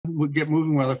get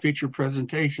moving with a feature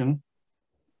presentation.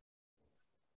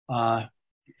 Tonight,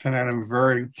 I'm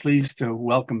very pleased to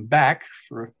welcome back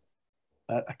for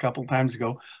a couple times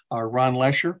ago, Ron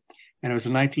Lesher. And it was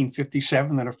in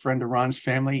 1957 that a friend of Ron's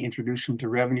family introduced him to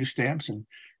revenue stamps, and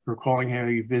recalling how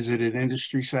he visited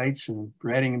industry sites in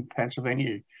Reading and Pennsylvania,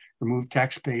 he removed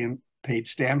tax-paid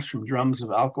stamps from drums of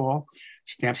alcohol,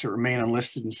 stamps that remain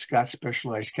unlisted in Scott's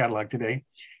specialized catalog today.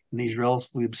 And these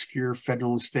relatively obscure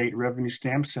federal and state revenue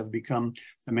stamps have become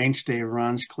the mainstay of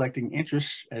Ron's collecting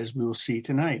interests, as we will see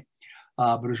tonight.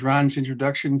 But it was Ron's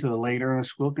introduction to the late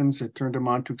Ernest Wilkins that turned him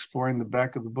on to exploring the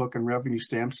back of the book on revenue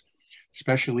stamps,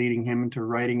 especially leading him into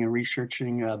writing and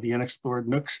researching the unexplored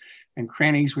nooks and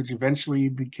crannies, which eventually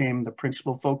became the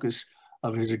principal focus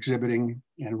of his exhibiting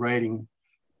and writing.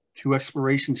 Two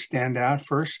explorations stand out.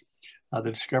 First, the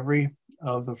discovery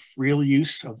of the real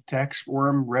use of tax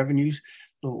worm revenues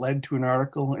that led to an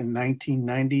article in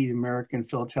 1990, the American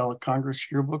Philatelic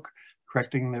Congress Yearbook,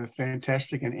 correcting the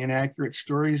fantastic and inaccurate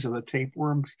stories of the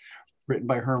tapeworms written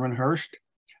by Herman Hurst.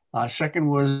 Second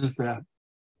was the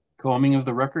combing of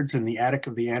the records in the attic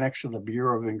of the annex of the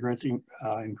Bureau of Engraving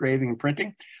and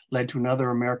Printing, led to another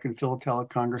American Philatelic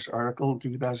Congress article in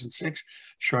 2006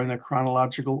 showing the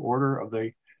chronological order of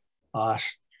the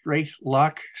straight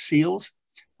lock seals.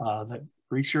 That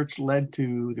research led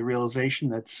to the realization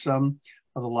that some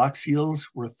of the lock seals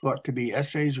were thought to be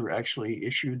essays were actually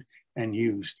issued and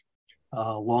used.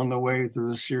 Along the way, there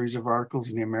was a series of articles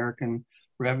in the American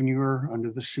Revenuer under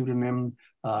the pseudonym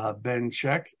Ben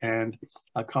Check, and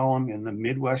a column in the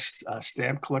Midwest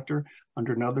Stamp Collector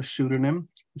under another pseudonym.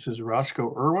 This is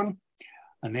Roscoe Irwin,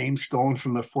 a name stolen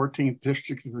from the 14th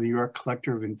District of the New York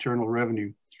Collector of Internal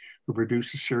Revenue, who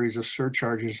produced a series of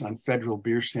surcharges on federal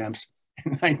beer stamps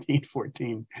in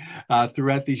 1914.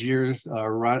 Throughout these years of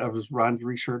Ron's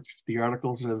research, the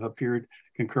articles have appeared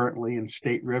concurrently in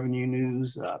state revenue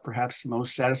news. Perhaps the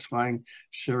most satisfying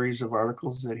series of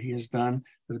articles that he has done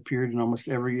has appeared in almost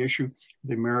every issue of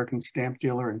the American Stamp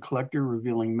Dealer and Collector,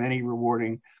 revealing many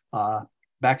rewarding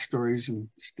backstories in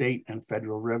state and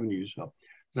federal revenues. So,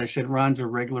 as I said, Ron's a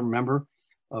regular member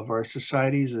of our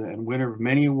societies and winner of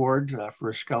many awards for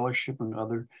his scholarship and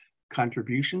other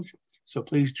contributions. So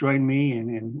please join me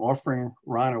in offering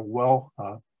Ron a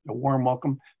warm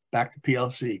welcome back to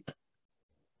PLC.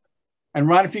 And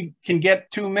Ron, if you can get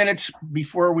 2 minutes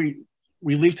before we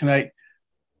leave tonight,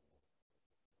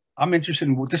 I'm interested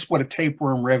in just what a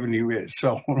tapeworm revenue is.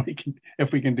 So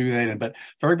if we can do that. But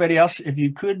for everybody else, if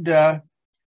you could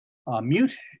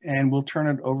mute, and we'll turn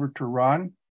it over to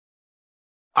Ron.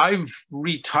 I've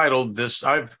retitled this.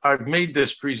 I've made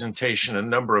this presentation a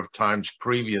number of times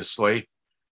previously.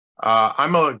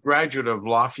 I'm a graduate of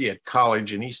Lafayette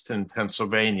College in Easton,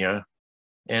 Pennsylvania.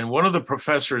 And one of the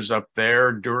professors up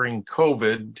there during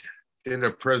COVID did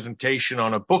a presentation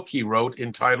on a book he wrote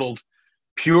entitled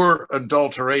Pure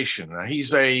Adulteration. Now,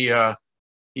 he's an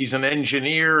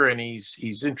engineer, and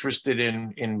he's interested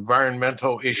in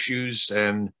environmental issues,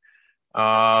 and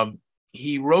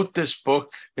he wrote this book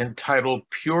entitled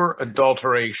Pure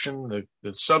Adulteration.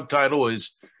 The subtitle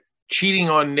is Cheating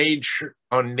on Nature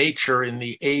in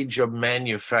the Age of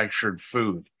Manufactured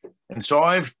Food. And so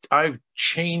I've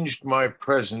changed my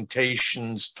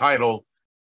presentation's title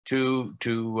to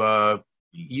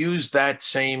use that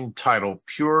same title,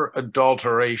 Pure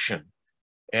Adulteration.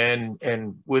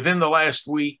 And within the last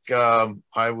week,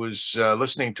 I was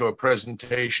listening to a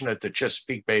presentation at the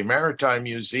Chesapeake Bay Maritime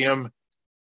Museum,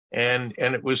 and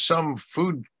it was some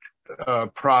food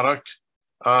product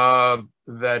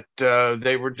that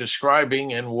they were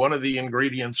describing, and one of the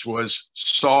ingredients was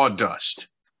sawdust.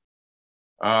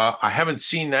 I haven't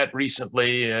seen that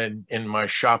recently in my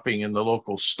shopping in the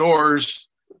local stores,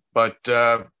 but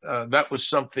that was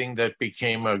something that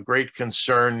became a great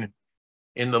concern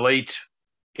in the late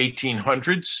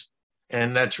 1800s.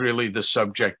 And that's really the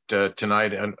subject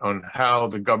tonight, on how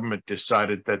the government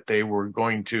decided that they were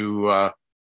going to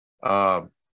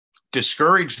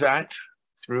discourage that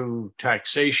through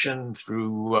taxation,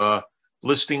 through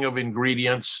listing of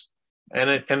ingredients. And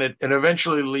it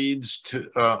eventually leads to,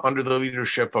 under the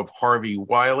leadership of Harvey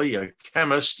Wiley, a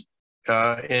chemist,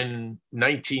 in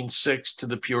 1906 to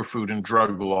the Pure Food and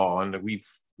Drug Law. And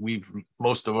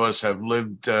most of us have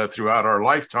lived throughout our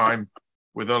lifetime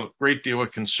with a great deal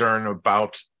of concern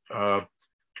about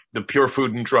the Pure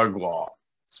Food and Drug Law.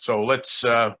 So let's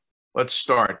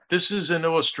start. This is an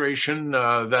illustration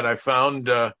that I found.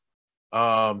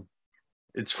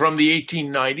 It's from the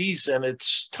 1890s, and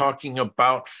it's talking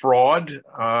about fraud.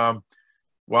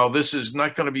 While this is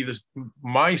not going to be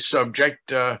my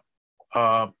subject,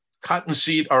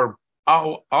 cottonseed or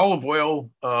olive oil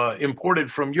imported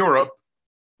from Europe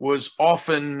was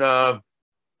often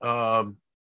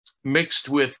mixed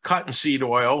with cottonseed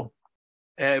oil,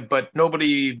 but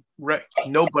nobody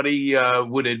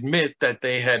would admit that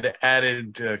they had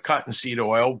added cottonseed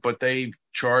oil, but they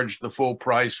charged the full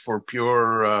price for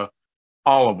pure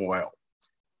olive oil.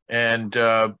 And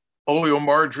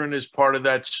oleomargarine is part of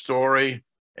that story.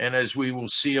 And as we will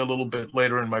see a little bit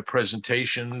later in my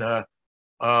presentation,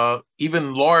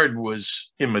 even lard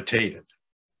was imitated.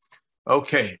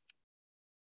 Okay,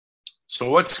 so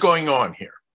what's going on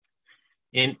here?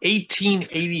 In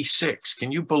 1886,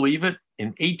 can you believe it? In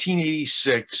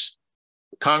 1886,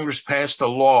 Congress passed a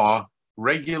law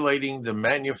regulating the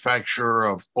manufacture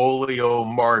of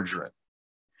oleomargarine.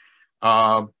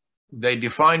 They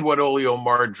defined what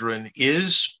oleomargarine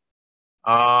is,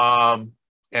 and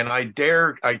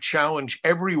I challenge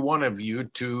every one of you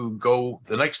to go,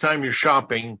 the next time you're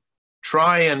shopping,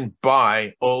 try and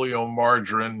buy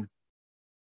oleomargarine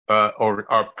or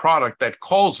a product that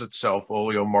calls itself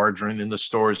oleomargarine in the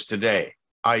stores today.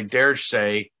 I dare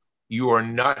say you are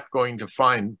not going to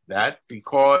find that,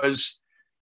 because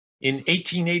in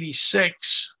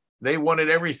 1886, they wanted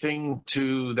everything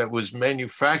that was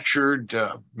manufactured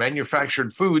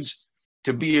foods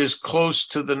to be as close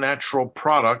to the natural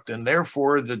product. And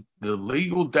therefore, the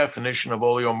legal definition of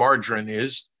oleomargarine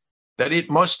is that it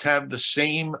must have the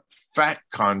same fat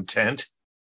content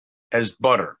as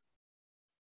butter.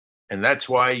 And that's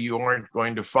why you aren't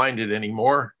going to find it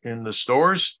anymore in the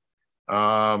stores.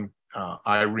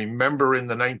 I remember in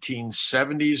the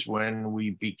 1970s when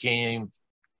we became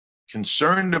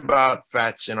concerned about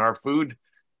fats in our food,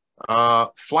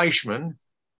 Fleischmann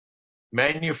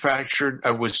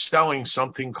was selling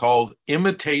something called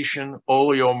imitation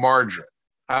oleomargarine.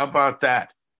 How about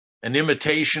that? An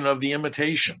imitation of the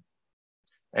imitation.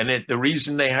 And the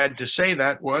reason they had to say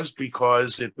that was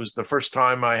because it was the first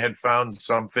time I had found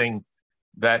something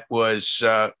that was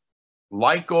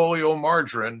like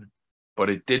oleomargarine, but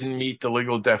it didn't meet the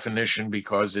legal definition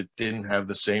because it didn't have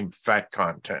the same fat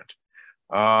content.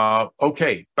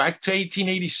 Okay, back to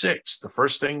 1886. The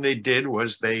first thing they did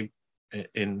was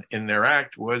in their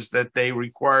act was that they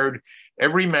required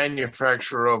every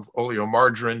manufacturer of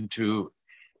oleomargarine to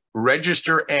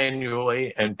register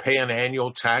annually and pay an annual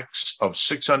tax of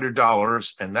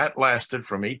 $600, and that lasted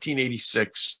from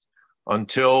 1886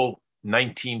 until June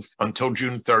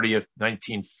 30th,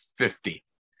 1950.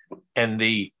 And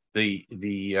the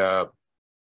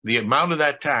amount of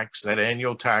that tax, that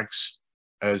annual tax,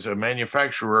 as a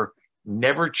manufacturer,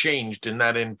 never changed in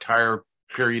that entire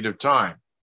period of time.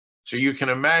 So you can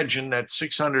imagine that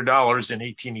 $600 in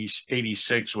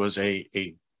 1886 was a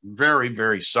very,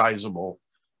 very sizable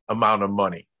amount of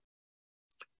money.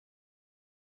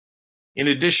 In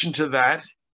addition to that,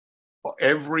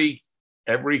 every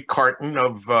carton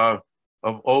of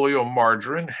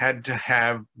oleomargarine had to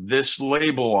have this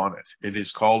label on it. It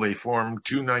is called a Form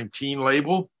 219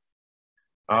 label.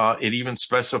 It even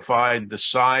specified the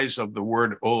size of the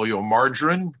word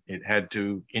oleomargarine. It had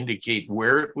to indicate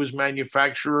where it was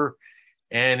manufactured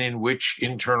and in which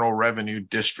internal revenue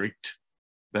district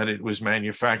that it was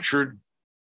manufactured.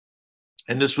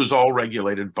 And this was all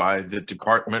regulated by the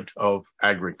Department of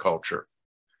Agriculture.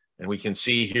 And we can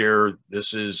see here,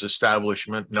 this is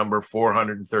establishment number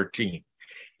 413.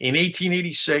 In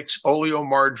 1886,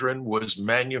 oleomargarine was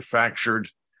manufactured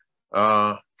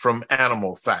from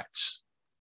animal fats.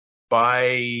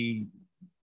 By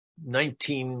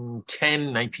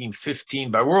 1910,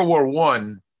 1915, by World War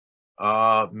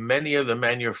I, many of the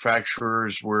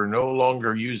manufacturers were no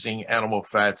longer using animal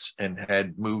fats and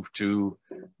had moved to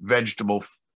vegetable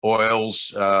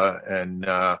oils and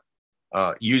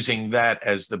using that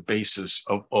as the basis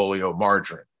of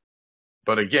oleomargarine.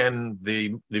 But again,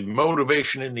 the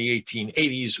motivation in the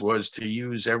 1880s was to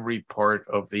use every part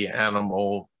of the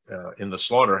animal in the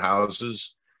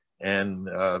slaughterhouses, and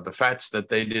the fats that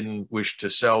they didn't wish to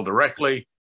sell directly,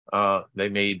 they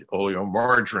made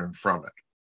oleomargarine from it.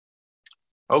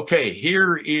 Okay,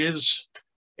 here is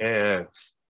an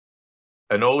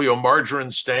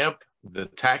oleomargarine stamp. The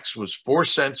tax was 4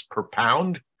 cents per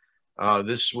pound.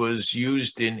 This was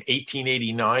used in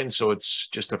 1889, so it's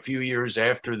just a few years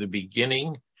after the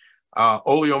beginning.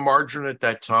 Oleomargarine at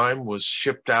that time was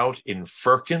shipped out in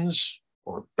firkins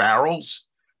or barrels,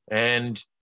 and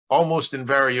almost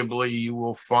invariably you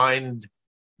will find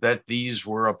that these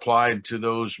were applied to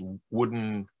those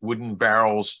wooden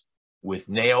barrels with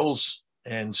nails.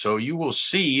 And so you will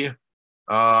see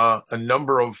a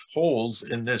number of holes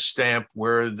in this stamp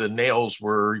where the nails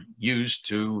were used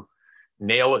to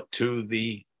nail it to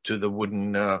the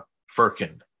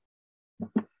firkin.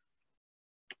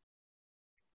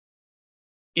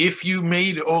 If you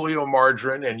made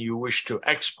oleomargarine and you wish to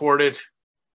export it,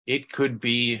 it could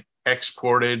be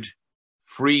exported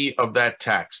free of that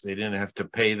tax. They didn't have to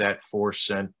pay that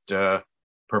 4-cent per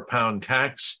pound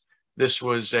tax. This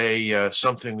was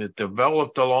something that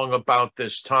developed along about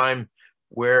this time,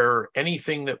 where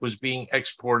anything that was being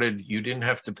exported, you didn't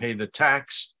have to pay the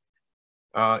tax.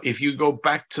 If you go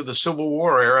back to the Civil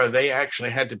War era, they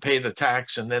actually had to pay the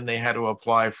tax, and then they had to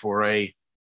apply for a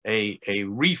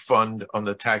refund on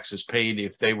the taxes paid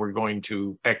if they were going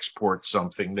to export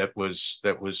something that was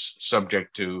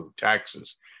subject to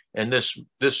taxes. And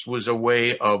this was a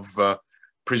way of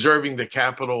preserving the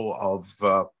capital of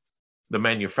the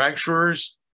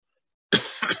manufacturers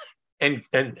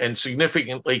and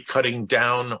significantly cutting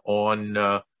down on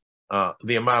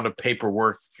the amount of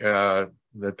paperwork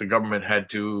that the government had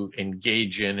to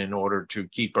engage in order to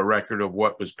keep a record of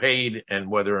what was paid and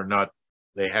whether or not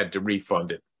they had to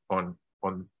refund it on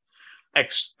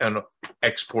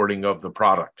exporting of the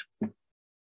product.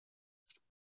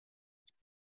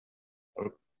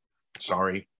 Oh,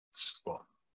 sorry.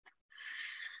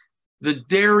 The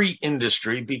dairy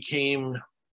industry became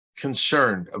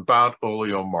concerned about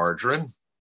oleomargarine,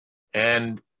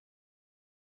 and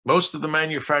most of the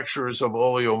manufacturers of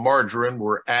oleomargarine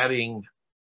were adding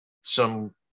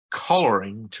some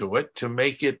coloring to it to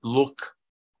make it look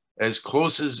as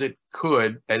close as they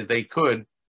could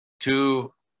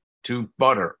to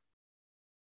butter.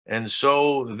 And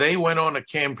so they went on a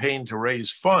campaign to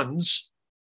raise funds.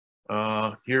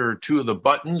 Here are two of the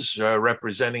buttons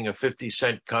representing a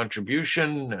 50-cent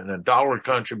contribution and a $1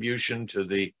 contribution to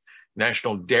the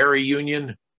National Dairy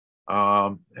Union.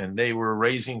 And they were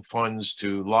raising funds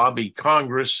to lobby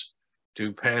Congress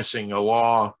to passing a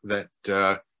law that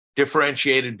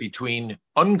differentiated between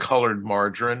uncolored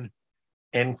margarine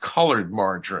and colored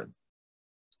margarine.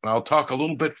 I'll talk a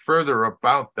little bit further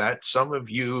about that. Some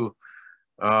of you,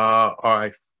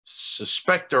 I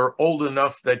suspect, are old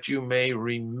enough that you may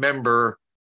remember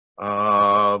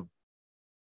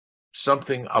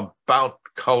something about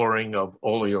coloring of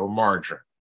oleomargarine.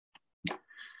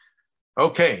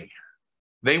 Okay,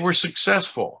 they were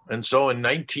successful. And so in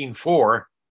 1904,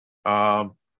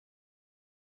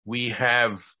 we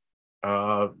have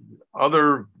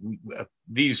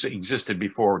these existed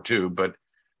before too, but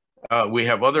we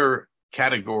have other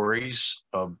categories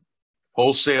of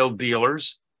wholesale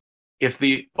dealers. If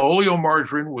the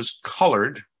oleomargarine was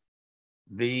colored,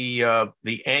 the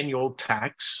annual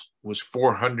tax was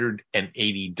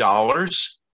 $480.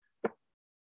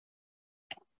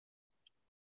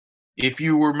 If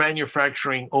you were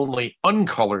manufacturing only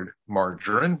uncolored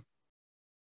margarine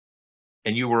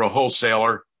and you were a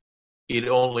wholesaler, it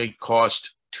only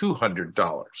cost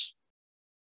 $200.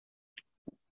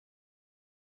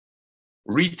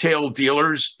 Retail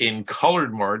dealers in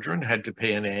colored margarine had to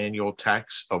pay an annual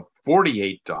tax of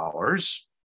 $48.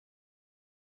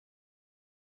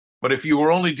 But if you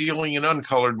were only dealing in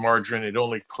uncolored margarine, it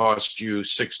only cost you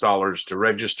 $6 to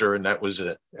register. And that was,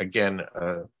 again,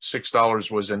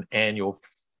 $6 was an annual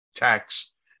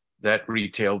tax that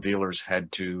retail dealers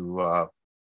had to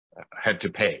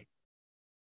pay.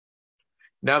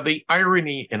 Now, the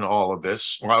irony in all of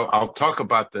this, well, I'll talk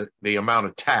about the amount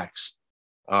of tax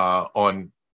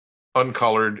on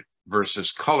uncolored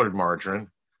versus colored margarine.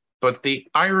 But the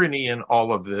irony in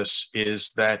all of this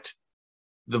is that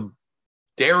the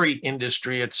dairy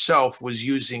industry itself was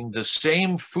using the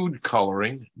same food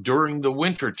coloring during the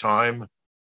winter time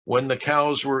when the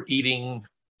cows were eating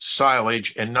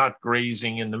silage and not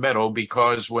grazing in the meadow,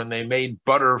 because when they made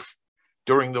butter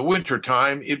during the winter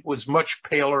time, it was much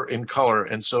paler in color.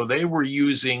 And so they were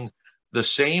using the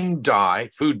same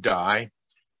dye, food dye,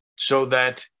 so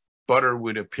that butter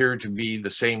would appear to be the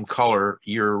same color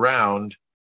year round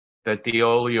that the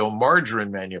oleomargarine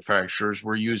manufacturers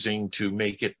were using to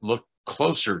make it look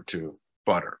closer to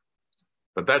butter.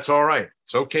 But that's all right.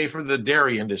 It's okay for the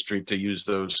dairy industry to use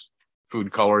those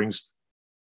food colorings,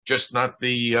 just not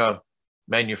the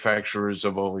manufacturers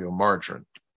of oleomargarine.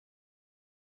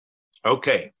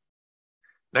 Okay,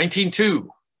 1902.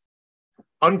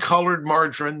 Uncolored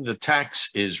margarine, the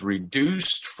tax is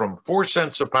reduced from 4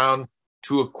 cents a pound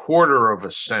to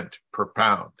 1/4 cent per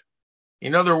pound.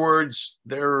 In other words,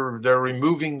 they're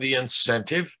removing the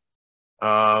incentive.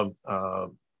 You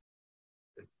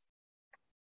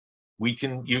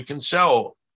can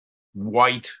sell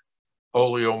white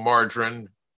oleomargarine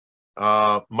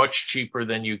much cheaper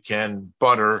than you can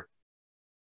butter,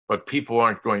 but people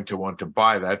aren't going to want to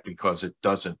buy that because it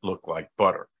doesn't look like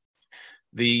butter.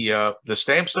 The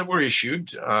stamps that were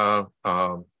issued,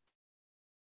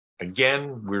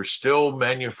 again, we're still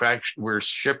we're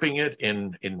shipping it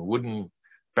in wooden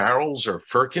barrels or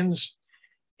firkins,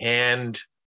 and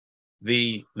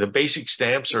the basic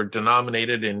stamps are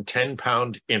denominated in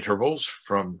 10-pound intervals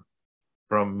from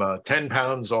 10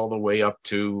 pounds all the way up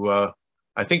to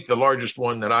I think the largest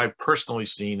one that I've personally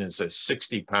seen is a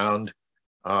 60-pound,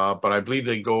 but I believe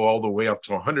they go all the way up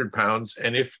to 100 pounds.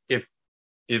 And if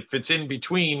it's in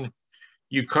between,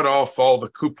 you cut off all the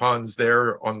coupons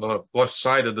there on the left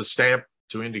side of the stamp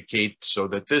to indicate so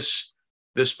that this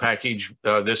package,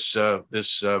 this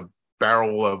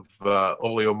barrel of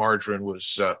oleomargarine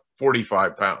was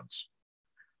 45 pounds.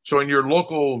 So in your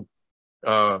local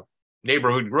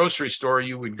neighborhood grocery store,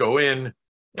 you would go in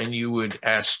and you would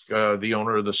ask the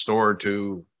owner of the store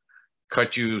to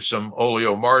cut you some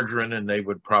oleomargarine, and they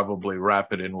would probably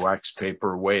wrap it in wax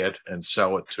paper, weigh it, and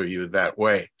sell it to you that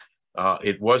way.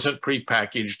 It wasn't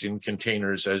prepackaged in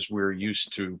containers as we're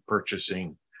used to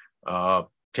purchasing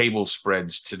table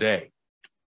spreads today.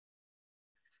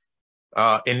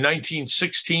 In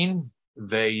 1916,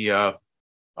 there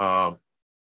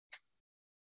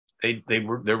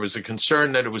was a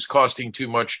concern that it was costing too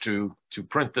much to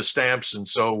print the stamps, and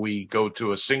so we go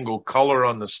to a single color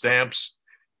on the stamps.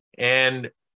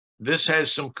 And this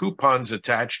has some coupons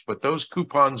attached, but those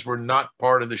coupons were not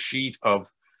part of the sheet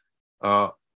of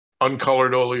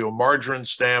uncolored oleomargarine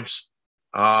stamps.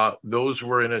 Those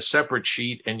were in a separate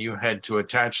sheet, and you had to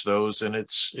attach those. And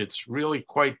it's really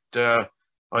quite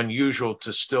unusual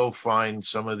to still find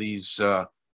some of these little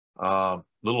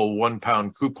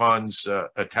 1-pound coupons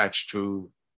attached to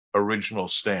original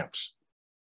stamps.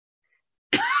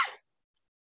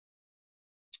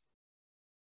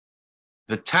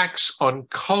 The tax on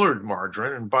colored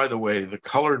margarine, and by the way, the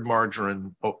colored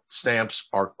margarine stamps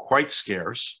are quite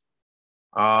scarce.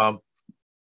 The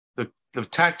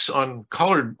tax on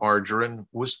colored margarine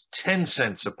was 10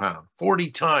 cents a pound, 40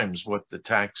 times what the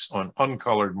tax on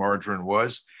uncolored margarine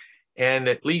was. And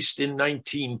at least in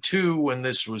 1902,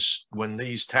 when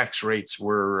these tax rates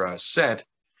were set,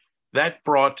 that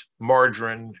brought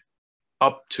margarine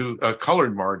up to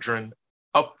colored margarine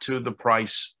up to the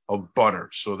price of butter.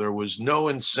 So there was no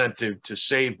incentive to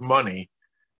save money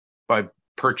by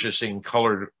purchasing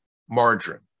colored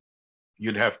margarine.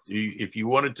 You'd have to, if you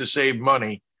wanted to save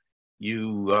money,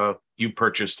 you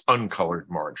purchased uncolored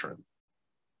margarine.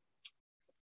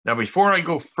 Now, before I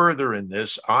go further in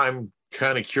this, I'm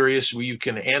kind of curious. You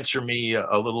can answer me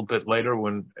a little bit later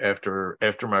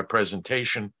after my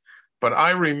presentation. But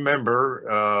I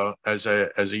remember as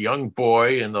a young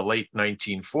boy in the late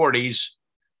 1940s,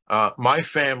 my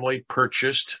family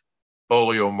purchased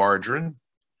oleomargarine,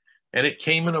 and it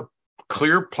came in a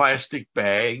clear plastic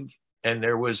bag, and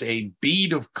there was a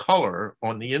bead of color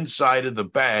on the inside of the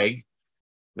bag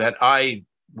that I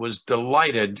was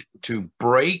delighted to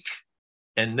break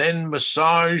and then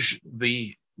massage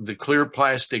the clear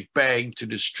plastic bag to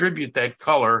distribute that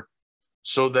color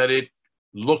so that it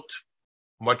looked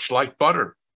much like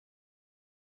butter.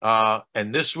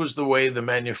 And this was the way the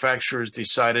manufacturers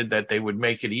decided that they would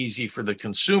make it easy for the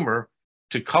consumer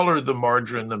to color the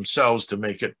margarine themselves to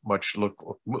make it much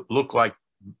look like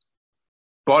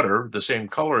butter, the same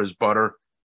color as butter,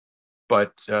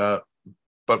 but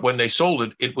when they sold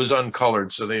it, it was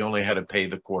uncolored, so they only had to pay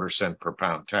the 1/4 cent per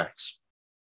pound tax.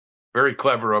 Very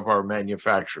clever of our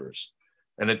manufacturers.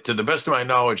 And to the best of my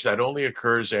knowledge, that only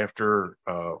occurs after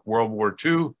World War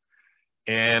II,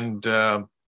 and the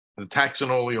tax on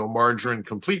oleomargarine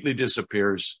completely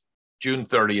disappears June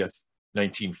 30th,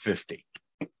 1950.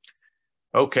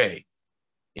 Okay.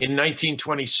 In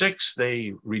 1926,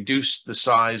 they reduced the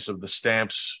size of the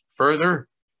stamps further,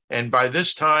 and by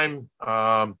this time,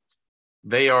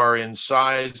 they are in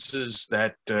sizes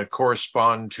that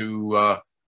correspond to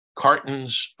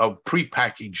cartons of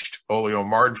prepackaged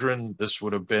oleomargarine. This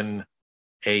would have been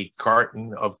a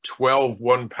carton of 12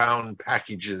 1-pound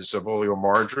packages of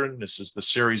oleomargarine. This is the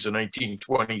series of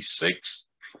 1926.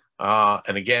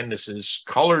 And again, this is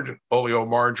colored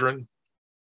oleomargarine,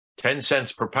 10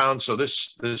 cents per pound. So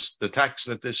the tax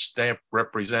that this stamp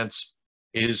represents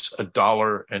is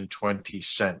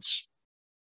 $1.20.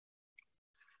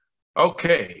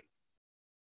 Okay.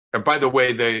 And by the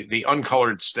way, the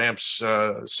uncolored stamps,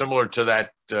 similar to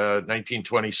that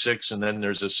 1926, and then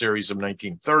there's a series of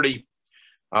 1930.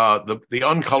 The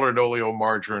uncolored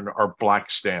oleomargarine are black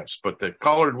stamps, but the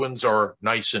colored ones are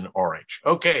nice and orange.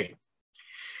 Okay.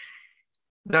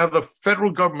 Now, the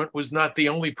federal government was not the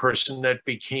only person that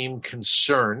became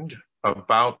concerned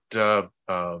about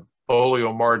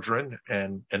oleomargarine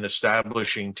and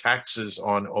establishing taxes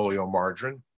on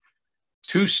oleomargarine.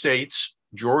 Two states,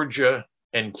 Georgia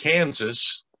and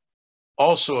Kansas,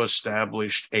 also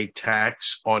established a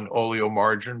tax on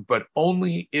oleomargarine, but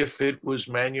only if it was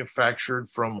manufactured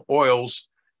from oils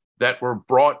that were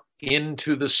brought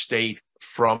into the state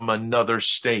from another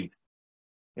state.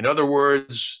 In other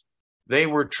words, they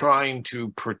were trying to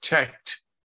protect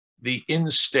the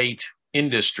in-state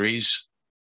industries.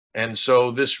 And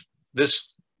so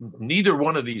neither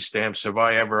one of these stamps have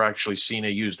I ever actually seen a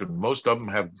used one. Most of them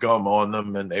have gum on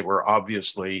them, and they were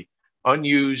obviously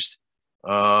unused.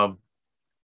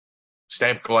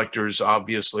 Stamp collectors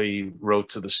obviously wrote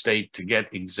to the state to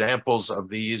get examples of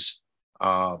these.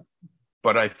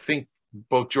 But I think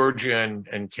both Georgia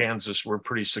and Kansas were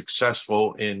pretty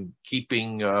successful in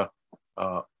keeping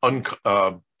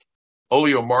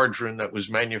oleomargarine that was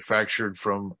manufactured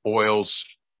from oils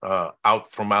out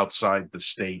from outside the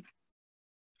state.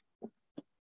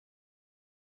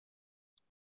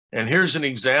 And here's an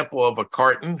example of a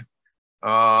carton.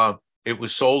 It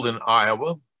was sold in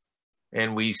Iowa,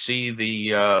 and we see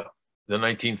the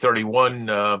 1931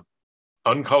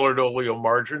 uncolored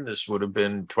oleomargarine. This would have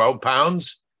been 12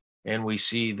 pounds, and we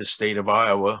see the state of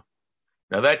Iowa.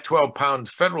 Now that 12-pound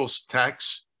federal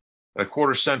tax, a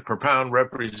quarter cent per pound,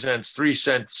 represents 3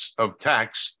 cents of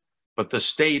tax, but the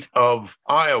state of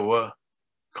Iowa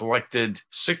collected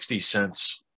 60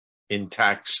 cents in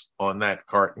tax on that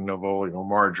carton of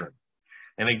oleomargarine.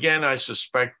 And again, I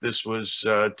suspect this was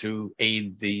to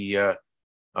aid the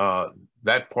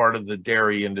that part of the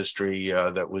dairy industry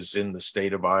that was in the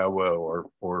state of Iowa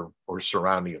or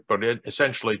surrounding it, but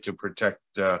essentially to protect,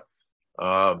 give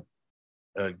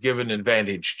an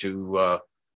advantage to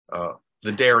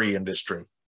the dairy industry.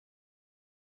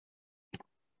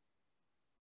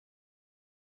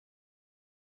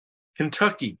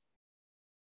 Kentucky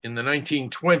in the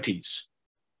 1920s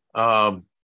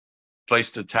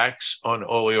placed a tax on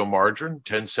oleomargarine,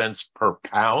 10 cents per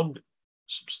pound,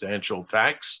 substantial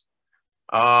tax.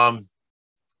 And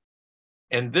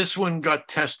this one got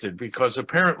tested because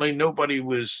apparently nobody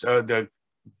was,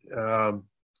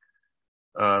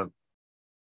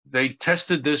 they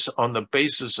tested this on the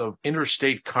basis of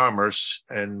interstate commerce,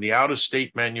 and the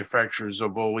out-of-state manufacturers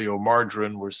of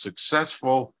oleomargarine were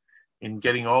successful in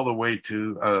getting all the way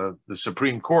to the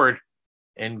Supreme Court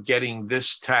and getting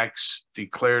this tax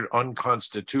declared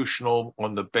unconstitutional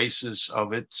on the basis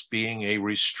of its being a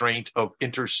restraint of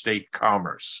interstate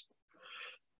commerce.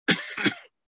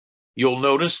 You'll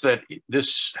notice that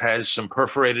this has some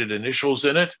perforated initials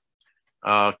in it,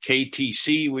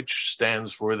 KTC, which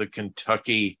stands for the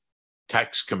Kentucky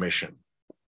Tax Commission.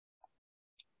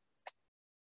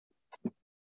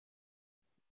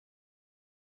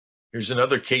 Here's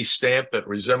another case stamp that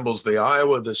resembles the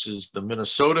Iowa. This is the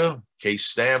Minnesota case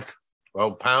stamp,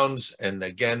 12 pounds. And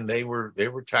again, they were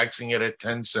taxing it at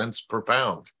 10 cents per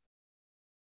pound.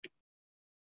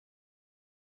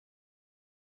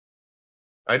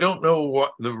 I don't know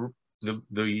what the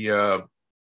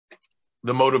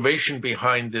motivation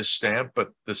behind this stamp,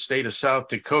 but the state of South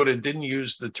Dakota didn't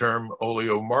use the term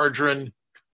oleomargarine.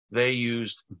 They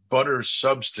used butter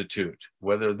substitute,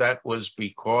 whether that was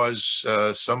because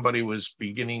somebody was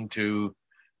beginning to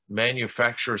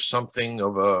manufacture something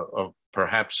of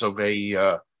perhaps of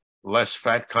a less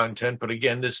fat content. But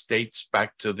again, this dates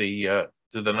back to the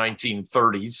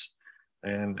 1930s.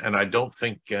 And I don't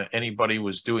think anybody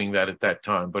was doing that at that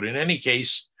time. But in any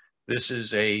case, this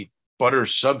is a butter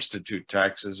substitute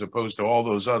tax as opposed to all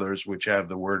those others which have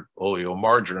the word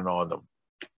oleomargarine on them.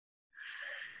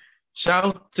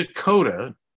 South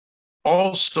Dakota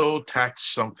also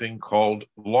taxed something called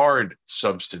lard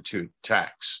substitute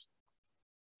tax.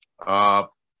 I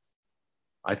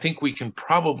think we can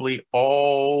probably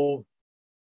all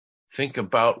think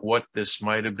about what this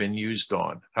might have been used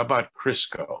on. How about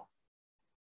Crisco,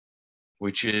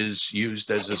 which is used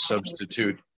as a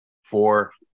substitute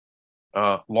for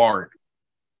lard?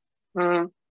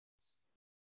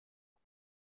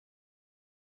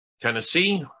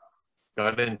 Tennessee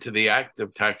got into the act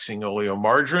of taxing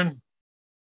oleomargarine.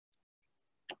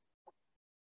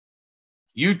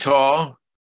 Utah,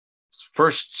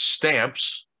 first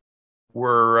stamps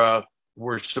were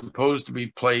supposed to be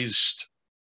placed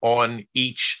on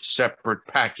each separate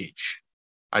package.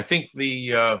 I think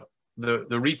the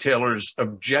retailers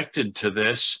objected to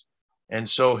this, and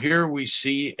so here we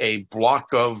see a block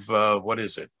of what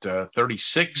is it?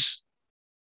 36.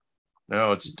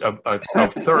 No, it's a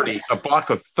 30, a block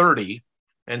of 30.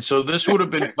 And so this would have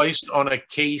been placed on a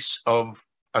case of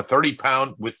a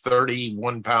 30-pound with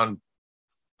 31-pound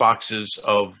boxes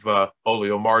of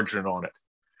oleomargarine on it.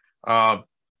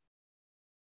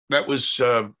 That was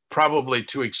probably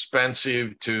too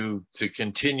expensive to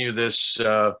continue this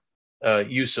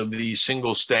use of these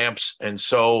single stamps. And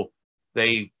so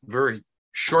they very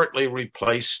shortly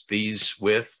replaced these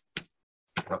with,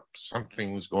 oh,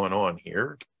 something's going on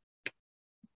here.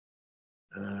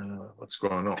 What's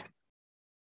going on?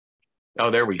 Oh,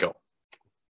 there we go.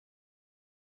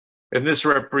 And this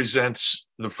represents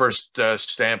the first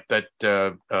stamp that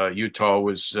Utah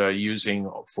was using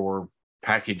for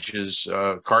packages,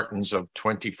 cartons of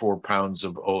 24 pounds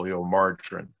of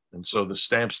oleomargarine. And so the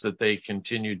stamps that they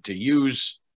continued to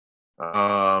use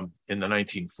in the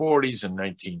 1940s and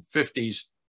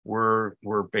 1950s were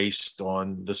based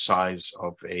on the size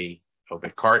of a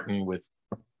carton with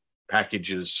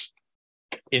packages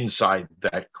inside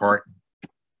that carton.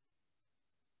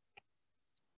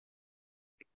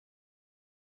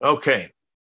 Okay.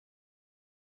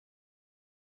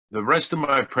 The rest of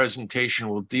my presentation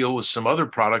will deal with some other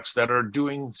products that are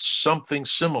doing something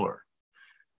similar.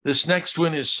 This next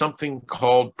one is something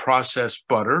called processed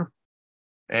butter.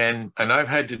 And I've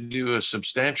had to do a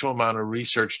substantial amount of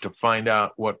research to find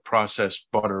out what processed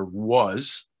butter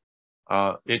was.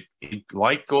 It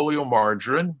like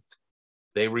oleomargarine,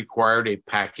 they required a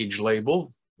package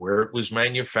label where it was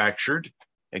manufactured.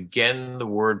 Again, the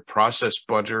word processed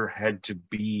butter had to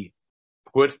be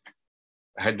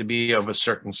of a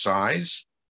certain size.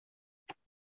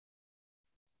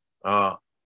 A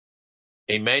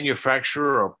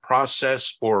manufacturer of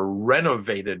processed or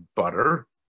renovated butter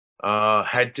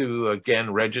had to,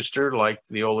 again, register like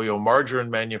the oleomargarine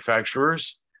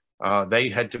manufacturers. They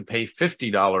had to pay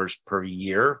 $50 per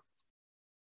year.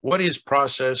 What is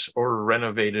processed or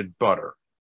renovated butter?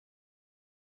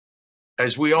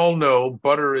 As we all know,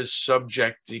 butter is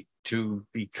subject to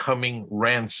becoming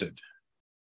rancid.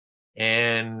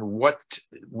 And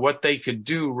what they could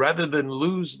do, rather than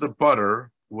lose the butter,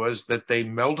 was that they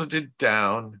melted it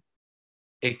down,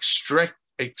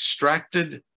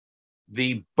 extracted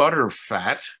the butter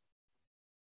fat,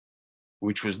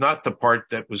 which was not the part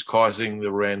that was causing the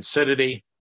rancidity.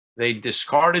 They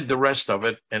discarded the rest of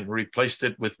it and replaced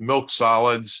it with milk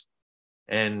solids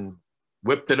and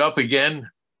whipped it up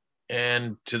again.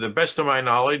 And to the best of my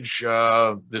knowledge,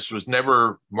 this was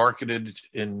never marketed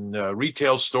in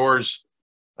retail stores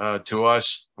to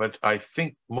us, but I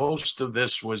think most of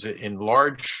this was in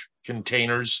large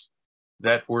containers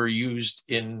that were used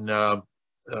in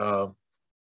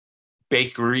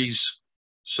bakeries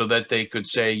so that they could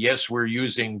say, yes, we're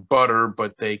using butter,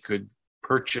 but they could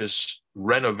purchase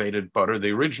renovated butter.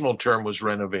 The original term was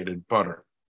renovated butter.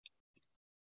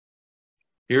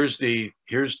 Here's the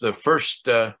first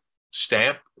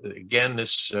stamp. Again,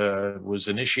 this was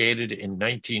initiated in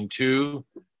 1902.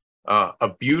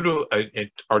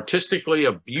 Artistically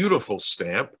a beautiful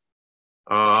stamp,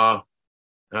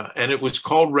 and it was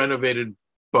called renovated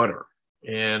butter.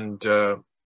 And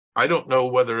I don't know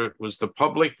whether it was the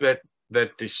public that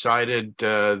decided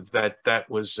that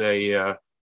was a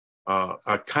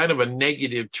kind of a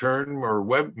negative term,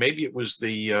 or maybe it was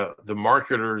the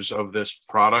marketers of this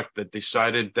product that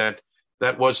decided that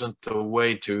wasn't the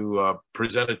way to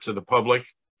present it to the public.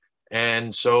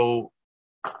 And so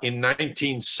in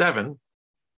 1907,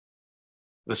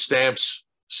 the stamps,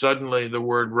 suddenly the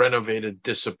word renovated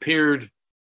disappeared,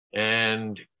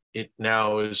 and it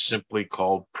now is simply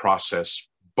called processed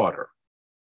butter.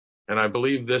 And I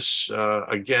believe this,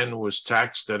 again, was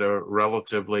taxed at a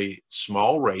relatively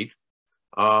small rate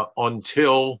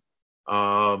until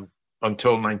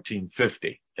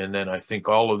 1950. And then I think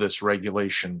all of this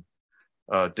regulation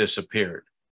disappeared.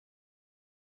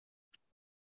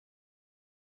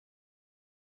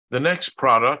 The next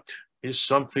product is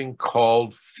something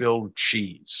called filled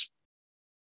cheese.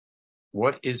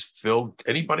 What is filled?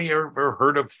 Anybody ever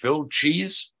heard of filled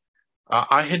cheese?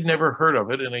 I had never heard of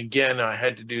it. And again, I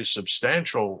had to do a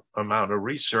substantial amount of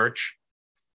research.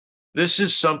 This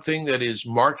is something that is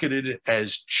marketed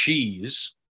as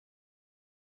cheese,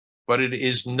 but it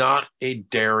is not a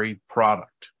dairy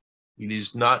product. It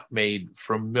is not made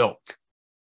from milk.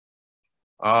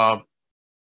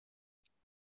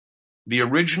 The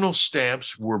original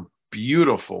stamps were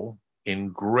beautiful,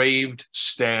 engraved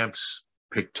stamps,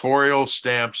 pictorial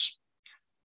stamps,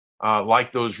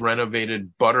 like those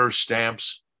renovated butter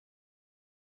stamps.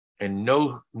 And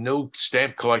no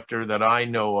stamp collector that I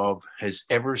know of has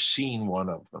ever seen one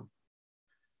of them.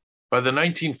 By the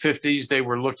 1950s, they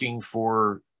were looking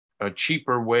for a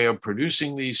cheaper way of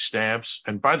producing these stamps.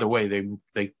 And by the way,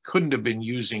 they couldn't have been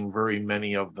using very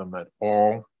many of them at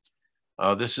all.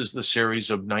 This is the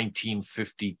series of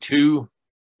 1952.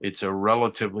 It's a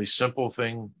relatively simple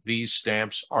thing. These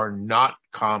stamps are not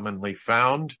commonly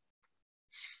found.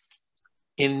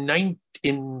 In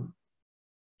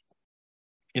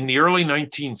in the early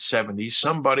 1970s,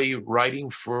 somebody writing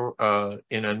for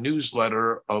in a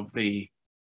newsletter of the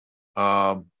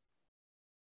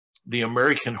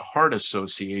American Heart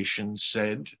Association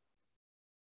said,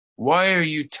 "Why are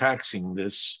you taxing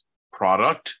this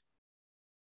product?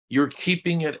 You're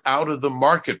keeping it out of the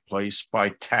marketplace by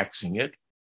taxing it."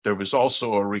 There was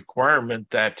also a requirement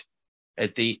that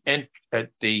at the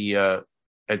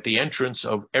entrance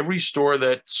of every store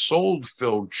that sold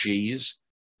filled cheese,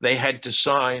 they had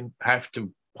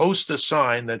to post a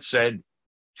sign that said,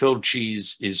 "Filled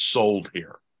cheese is sold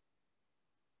here."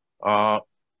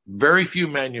 Very few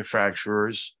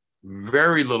manufacturers,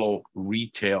 very little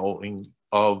retailing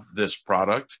of this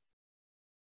product,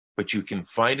 but you can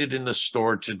find it in the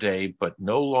store today, but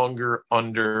no longer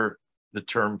under the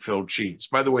term filled cheese.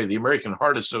 By the way, the American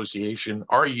Heart Association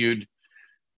argued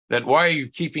that why are you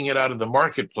keeping it out of the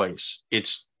marketplace?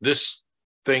 It's this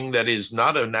thing that is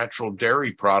not a natural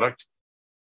dairy product,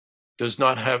 does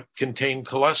not contain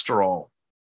cholesterol,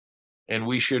 and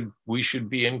we should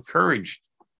be encouraging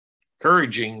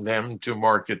them to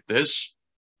market this.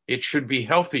 It should be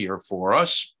healthier for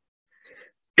us.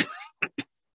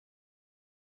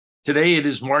 Today, it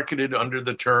is marketed under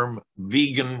the term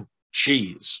vegan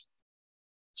cheese.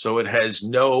 So it has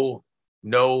no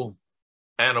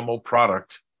animal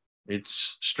product.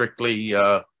 It's strictly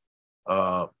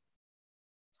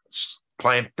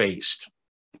plant-based.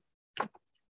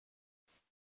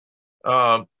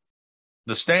 The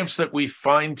stamps that we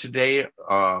find today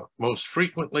most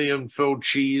frequently in filled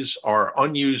cheese are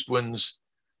unused ones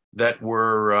that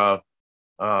were,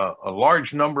 a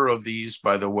large number of these,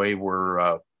 by the way,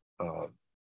 were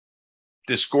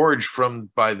disgorged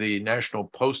by the National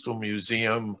Postal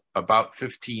Museum about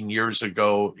 15 years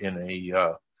ago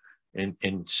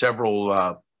in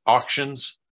several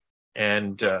auctions.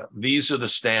 And these are the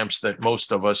stamps that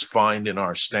most of us find in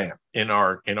our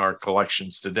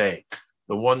collections today.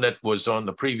 The one that was on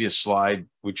the previous slide,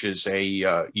 which is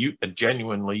a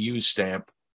genuinely used stamp,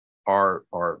 are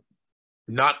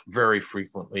not very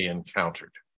frequently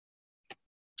encountered.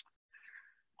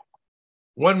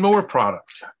 One more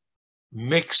product,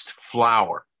 mixed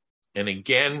flour. And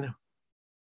again,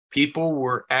 people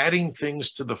were adding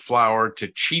things to the flour to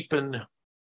cheapen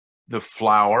the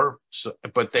flour,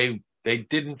 but they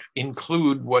didn't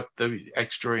include what the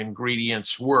extra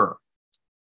ingredients were.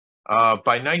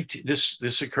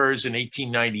 This occurs in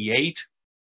 1898,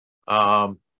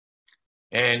 and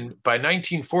by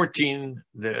 1914,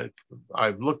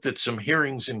 I've looked at some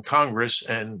hearings in Congress,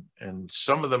 and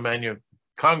some of the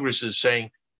Congress is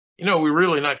saying, we're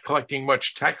really not collecting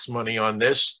much tax money on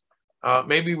this.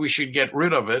 Maybe we should get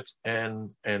rid of it.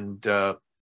 And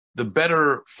the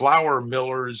better flour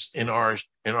millers in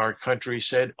our country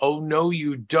said, "Oh no,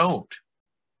 you don't.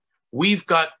 We've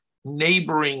got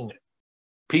neighboring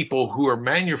people who are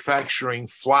manufacturing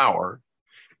flour.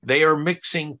 They are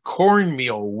mixing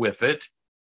cornmeal with it,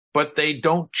 but they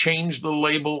don't change the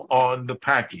label on the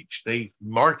package. They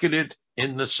market it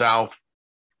in the South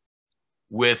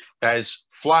as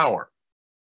flour."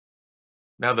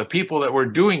 Now, the people that were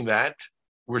doing that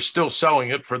were still selling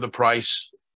it for the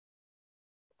price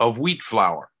of wheat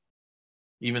flour,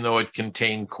 even though it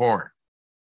contained corn.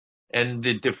 And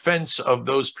the defense of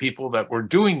those people that were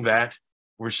doing that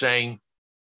were saying,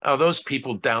 "Oh, those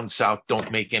people down south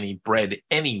don't make any bread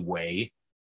anyway.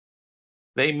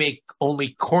 They make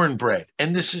only cornbread,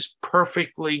 and this is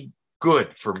perfectly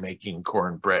good for making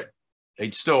cornbread."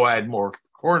 They'd still add more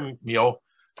cornmeal,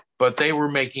 but they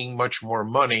were making much more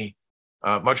money,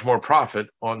 much more profit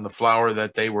on the flour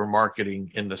that they were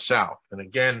marketing in the South. And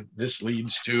again, this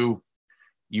leads to,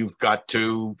 you've got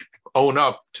to own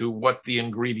up to what the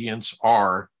ingredients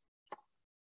are.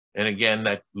 And again,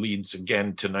 that leads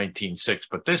again to 1906.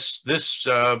 But this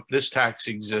tax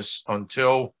exists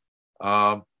until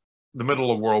the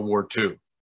middle of World War II.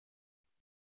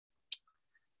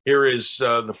 Here is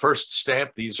the first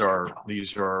stamp. These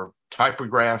are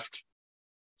typographed,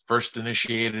 first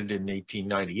initiated in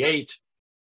 1898.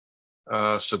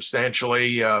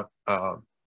 Substantially,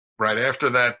 right after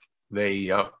that,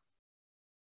 they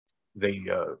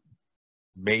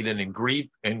made an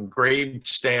engraved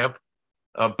stamp.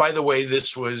 By the way,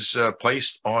 this was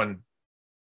placed on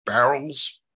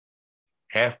barrels,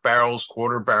 half barrels,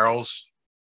 quarter barrels.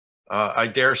 I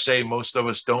dare say most of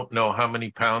us don't know how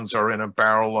many pounds are in a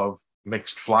barrel of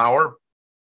mixed flour.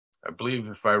 I believe,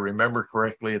 if I remember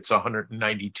correctly, it's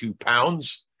 192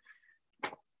 pounds.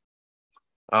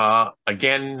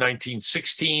 Again,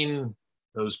 1916,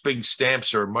 those big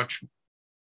stamps are much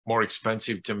more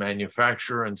expensive to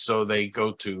manufacture, and so they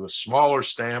go to a smaller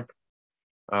stamp.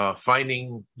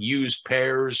 Finding used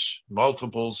pairs,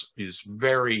 multiples is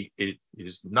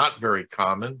not very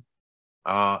common.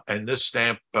 And this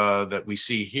stamp that we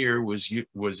see here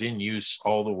was in use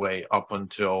all the way up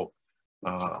until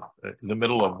the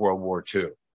middle of World War II.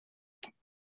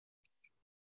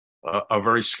 A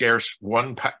very scarce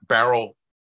one-barrel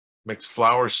mixed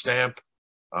flour stamp.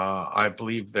 I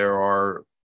believe there are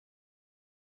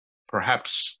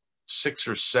perhaps 6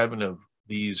 or 7 of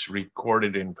these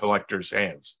recorded in collectors'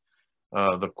 hands.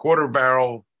 The quarter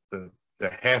barrel, the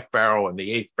half barrel, and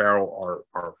the eighth barrel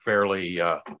are fairly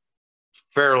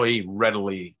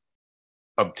readily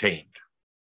obtained.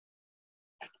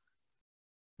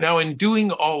 Now, in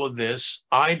doing all of this,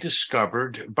 I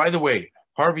discovered, by the way,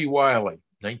 Harvey Wiley,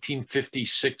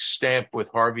 1956 stamp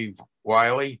with Harvey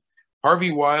Wiley.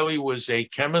 Harvey Wiley was a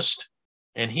chemist,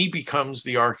 and he becomes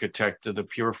the architect of the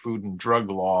Pure Food and Drug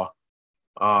Law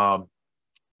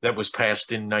that was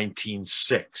passed in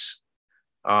 1906.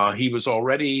 He was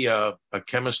already a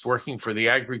chemist working for the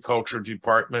Agriculture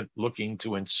Department, looking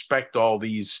to inspect all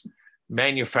these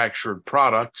manufactured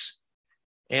products.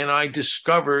 And I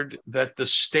discovered that the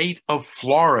state of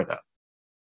Florida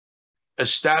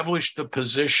established the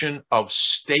position of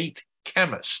state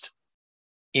chemist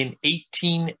in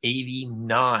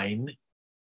 1889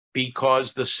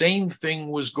 because the same thing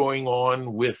was going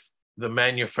on with the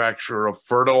manufacture of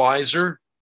fertilizer.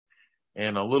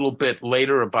 And a little bit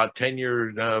later, about 15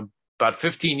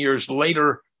 years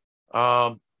later,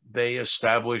 they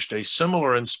established a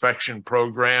similar inspection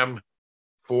program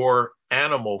for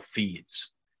animal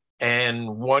feeds.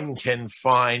 And one can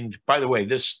find, by the way,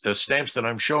 the stamps that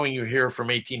I'm showing you here from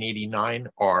 1889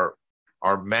 are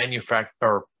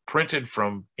printed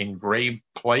from engraved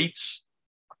plates.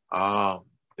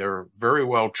 They're very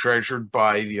well treasured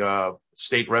by the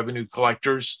state revenue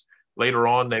collectors. Later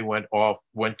on, they went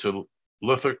to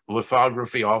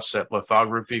lithography, offset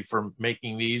lithography for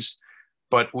making these.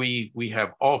 But we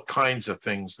have all kinds of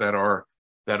things that are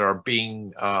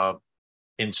being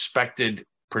inspected,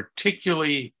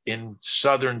 particularly in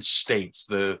southern states,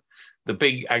 the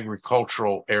big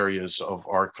agricultural areas of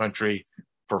our country,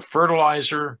 for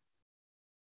fertilizer.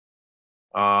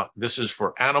 This is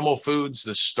for animal foods.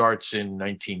 This starts in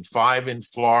 1905 in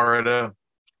Florida,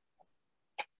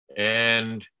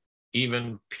 and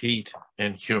even peat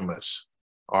and humus.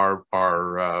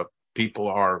 Our people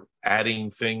are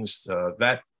adding things.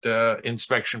 That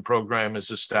inspection program is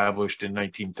established in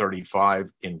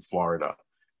 1935 in Florida.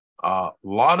 A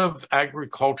lot of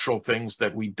agricultural things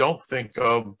that we don't think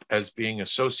of as being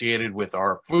associated with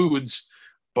our foods,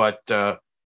 but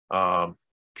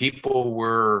people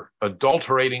were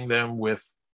adulterating them with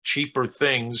cheaper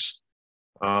things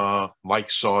like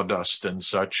sawdust and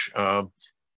such,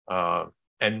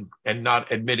 and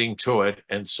not admitting to it.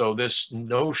 And so this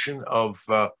notion of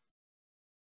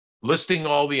listing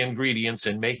all the ingredients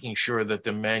and making sure that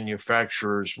the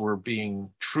manufacturers were being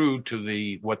true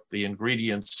to what the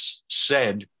ingredients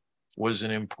said was an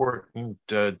important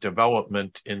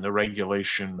development in the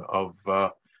regulation of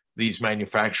these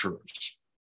manufacturers.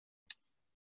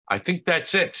 I think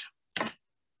that's it.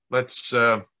 Let's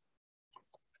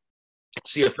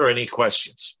see if there are any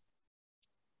questions.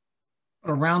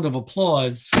 A round of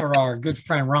applause for our good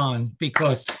friend Ron,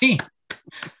 because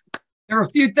there are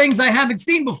a few things I haven't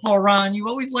seen before, Ron. You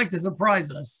always like to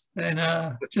surprise us,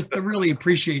 and just to really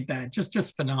appreciate that.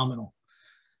 Just phenomenal.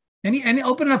 And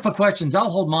open it up for questions. I'll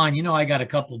hold mine. You know, I got a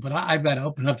couple, but I've got to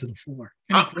open it up to the floor.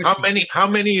 How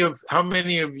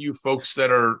many of you folks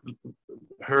that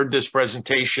heard this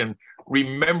presentation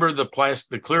remember the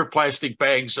clear plastic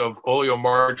bags of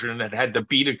oleomargarine that had the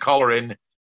beaded color in?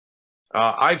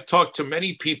 I've talked to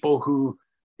many people who,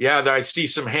 yeah, I see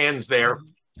some hands there.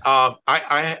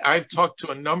 I've talked to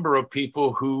a number of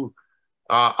people who,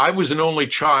 I was an only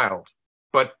child,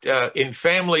 but in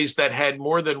families that had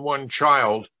more than one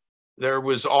child, there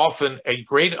was often a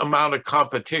great amount of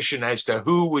competition as to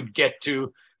who would get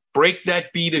to break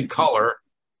that beaded color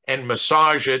and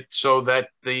massage it so that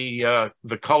the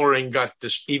coloring got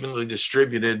evenly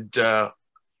distributed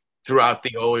throughout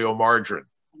the oleomargarine.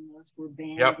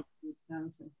 Yep.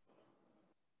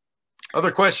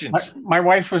 Other questions? My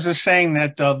wife was just saying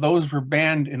that those were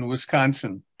banned in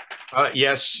Wisconsin.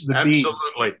 Yes,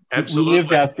 absolutely. Absolutely. We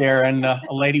lived out there, and a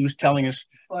lady was telling us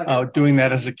doing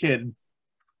that as a kid.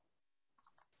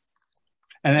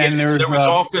 And then yes,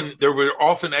 there were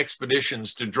often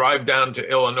expeditions to drive down to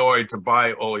Illinois to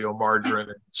buy oleomargarine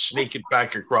and sneak it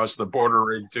back across the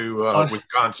border into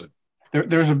Wisconsin.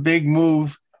 There's a big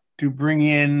move to bring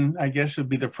in, I guess it would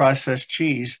be the processed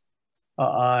cheese,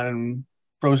 on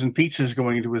frozen pizzas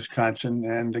going into Wisconsin.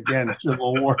 And again,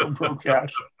 Civil War broke out.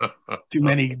 Too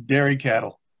many dairy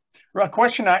cattle. A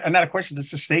question, not a question,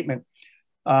 it's a statement.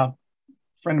 A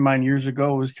friend of mine years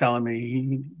ago was telling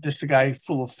me, just a guy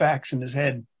full of facts in his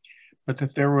head, but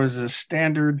that there was a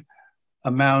standard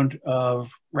amount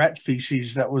of rat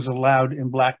feces that was allowed in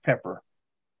black pepper.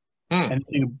 And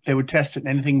they would test it, and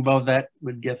anything above that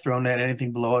would get thrown at,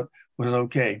 anything below it was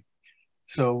okay.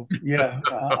 So yeah,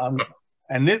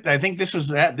 and I think this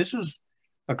was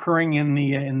occurring in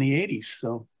the 80s.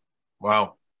 So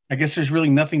wow, I guess there's really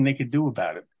nothing they could do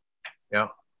about it. Yeah,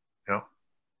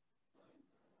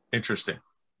 interesting.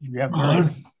 Yeah,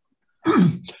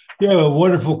 you have a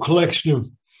wonderful collection of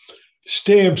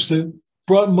stamps that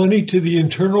brought money to the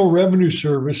Internal Revenue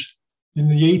Service in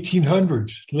the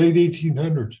 1800s, late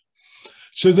 1800s.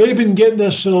 So they've been getting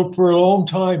us for a long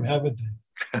time, haven't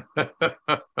they?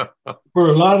 For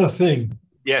a lot of things.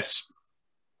 Yes.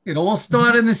 It all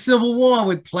started in the Civil War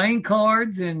with playing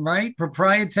cards and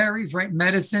proprietaries,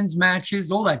 medicines, matches,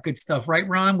 all that good stuff, right,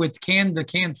 Ron? With the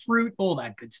canned fruit, all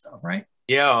that good stuff, right?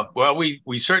 Yeah. Well,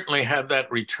 we certainly have that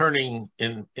returning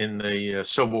in the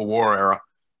Civil War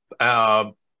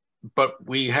era, but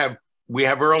we have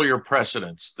earlier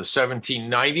precedents. The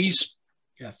 1790s.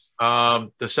 Yes.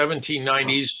 The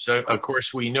 1790s, of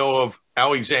course, we know of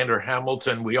Alexander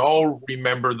Hamilton. We all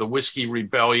remember the Whiskey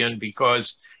Rebellion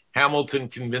because Hamilton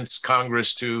convinced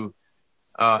Congress to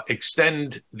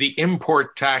extend the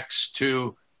import tax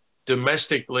to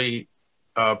domestically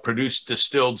produced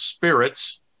distilled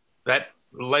spirits. That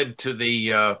led to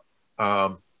the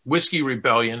Whiskey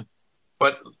Rebellion.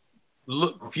 But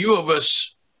few of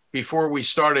us, before we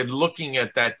started looking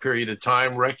at that period of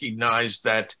time, recognized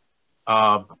that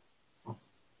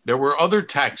there were other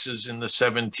taxes in the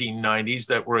 1790s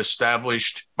that were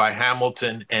established by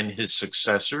Hamilton and his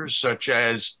successors, such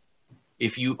as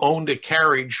if you owned a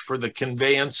carriage for the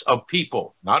conveyance of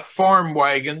people, not farm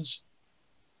wagons,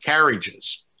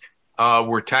 carriages,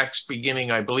 were taxed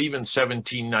beginning, I believe, in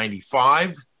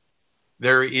 1795.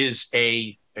 There is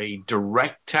a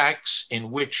direct tax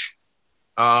in which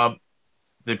the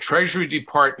Treasury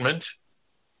Department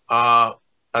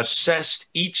assessed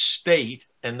each state,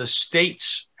 and the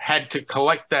states had to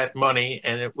collect that money,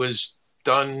 and it was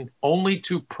done only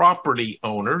to property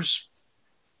owners.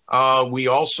 We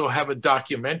also have a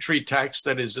documentary tax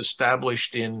that is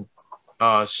established in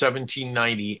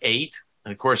 1798.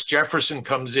 And of course, Jefferson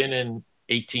comes in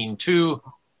 1802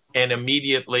 and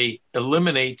immediately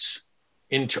eliminates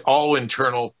all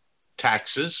internal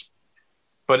taxes.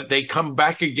 But they come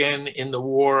back again in the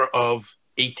War of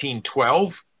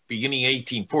 1812, beginning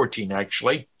 1814,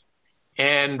 actually.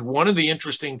 And one of the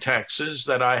interesting taxes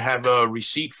that I have a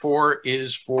receipt for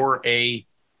is for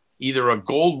either a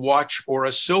gold watch or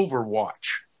a silver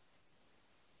watch.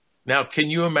 Now, can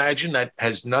you imagine? That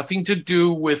has nothing to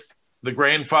do with the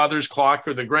grandfather's clock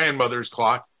or the grandmother's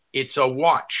clock. It's a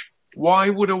watch. Why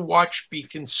would a watch be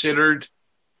considered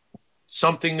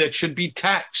something that should be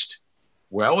taxed?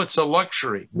 Well, it's a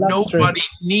luxury. Nobody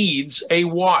needs a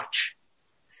watch.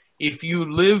 If you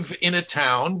live in a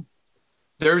town,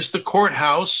 there's the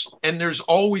courthouse and there's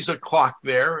always a clock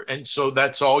there. And so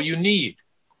that's all you need.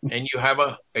 And you have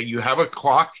a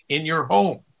clock in your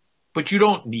home, but you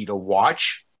don't need a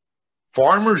watch.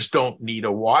 Farmers don't need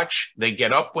a watch. They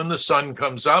get up when the sun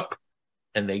comes up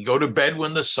and they go to bed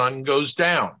when the sun goes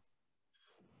down.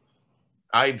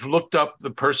 I've looked up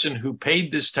the person who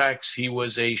paid this tax. He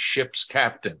was a ship's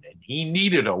captain and he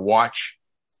needed a watch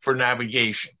for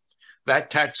navigation. That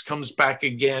tax comes back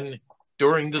again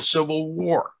during the Civil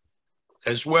War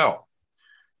as well.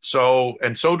 So,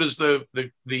 and so does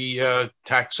the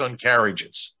tax on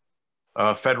carriages,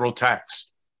 federal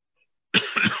tax.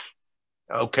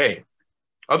 Okay,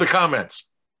 other comments?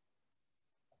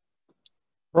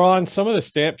 Ron, some of the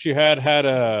stamps you had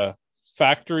a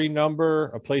factory number,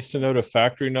 a place to note a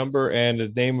factory number, and the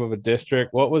name of a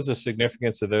district. What was the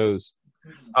significance of those?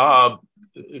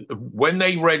 When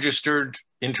they registered,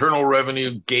 Internal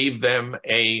Revenue gave them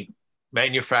a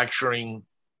manufacturing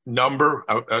number,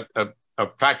 a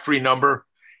factory number,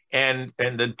 and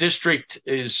the district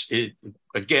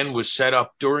again was set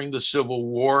up during the Civil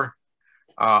War.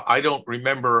 I don't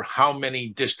remember how many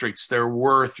districts there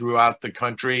were throughout the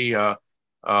country. In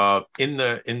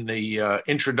the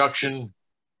introduction,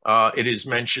 it is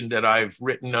mentioned that I've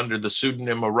written under the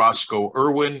pseudonym of Roscoe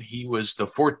Irwin. He was the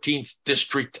 14th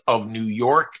District of New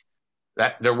York.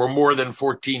 That there were more than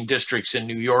 14 districts in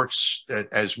New York,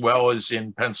 as well as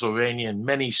in Pennsylvania and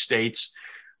many states.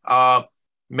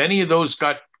 Many of those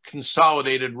got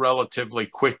consolidated relatively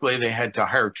quickly. They had to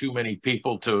hire too many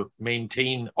people to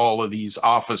maintain all of these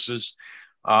offices.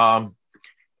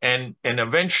 and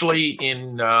eventually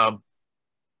in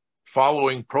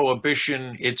following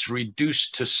Prohibition, it's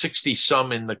reduced to 60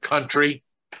 some in the country.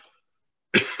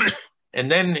 And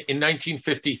then in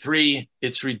 1953,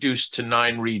 it's reduced to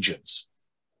 9 regions.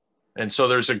 And so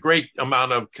there's a great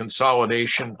amount of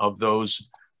consolidation of those,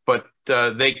 but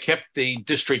they kept the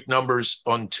district numbers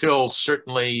until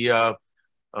certainly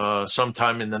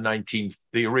sometime in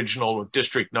the original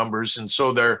district numbers. And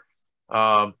so they're,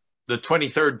 the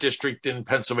 23rd district in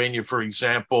Pennsylvania, for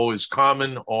example, is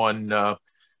common on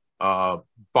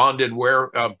bonded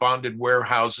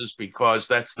warehouses, because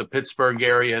that's the Pittsburgh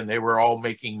area, and they were all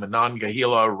making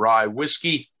Monongahela rye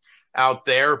whiskey out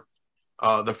there.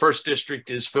 The first district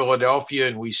is Philadelphia,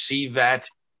 and we see that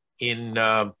in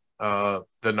the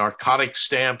narcotic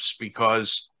stamps,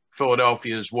 because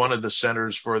Philadelphia is one of the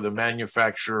centers for the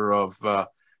manufacture of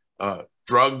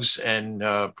drugs and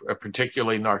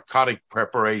particularly narcotic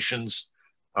preparations.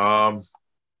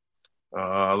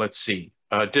 Let's see.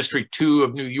 District 2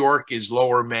 of New York is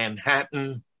Lower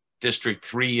Manhattan. District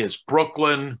 3 is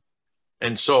Brooklyn,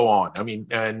 and so on. I mean,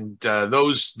 and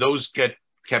those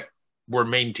were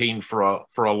maintained for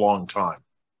a long time.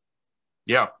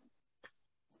 Yeah,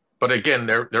 but again,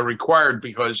 they're required,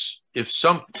 because if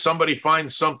somebody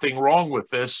finds something wrong with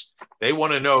this, they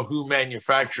want to know who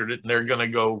manufactured it, and they're going to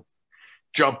go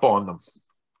jump on them.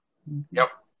 Yep.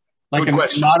 Like in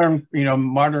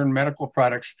modern medical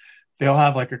products, they'll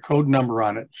have like a code number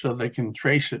on it so they can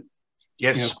trace it.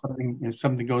 Yes. If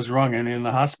something goes wrong. And in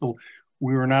the hospital,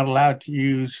 we were not allowed to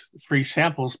use free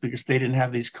samples because they didn't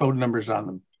have these code numbers on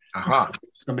them. Uh-huh.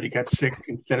 Somebody got sick,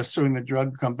 instead of suing the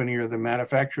drug company or the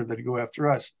manufacturer, they'd go after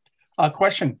us.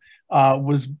 Question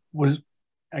was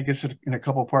I guess in a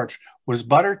couple parts, was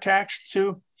butter taxed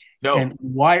too? No. And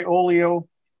why oleo?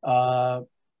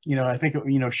 I think,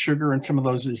 sugar and some of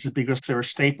those, is it because they were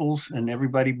staples and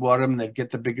everybody bought them, they'd get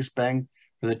the biggest bang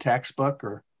for the tax buck?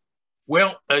 Or?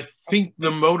 Well, I think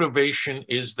the motivation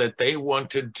is that they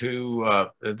wanted to,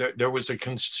 there was a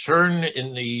concern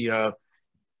in the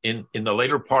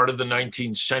later part of the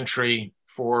 19th century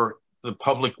for the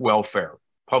public welfare,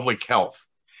 public health.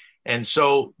 And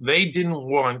so they didn't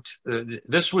want,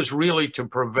 this was really to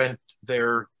prevent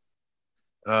their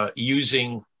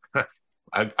using,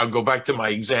 I'll go back to my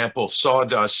example,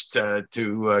 sawdust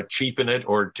to cheapen it,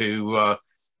 or to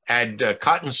add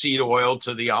cottonseed oil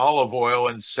to the olive oil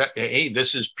and say, hey,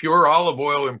 this is pure olive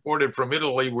oil imported from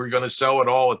Italy. We're going to sell it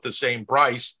all at the same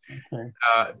price. Okay.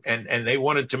 And they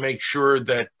wanted to make sure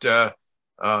that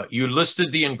you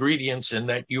listed the ingredients and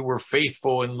that you were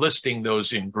faithful in listing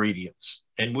those ingredients.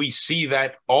 And we see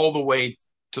that all the way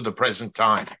to the present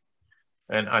time.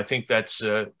 And I think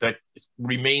that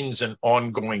remains an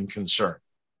ongoing concern.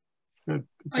 Good.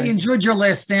 I enjoyed your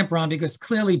last stamp, Ron, because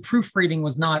clearly proofreading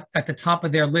was not at the top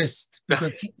of their list.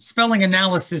 Because spelling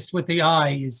analysis with the I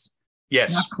is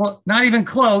not even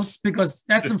close, because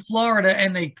that's in Florida,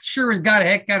 and they sure as got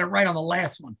it right on the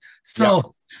last one.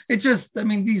 So it just,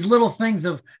 these little things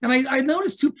of, and I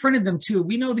noticed who printed them too.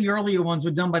 We know the earlier ones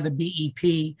were done by the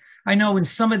BEP. I know in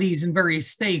some of these in various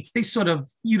states, they sort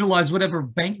of utilized whatever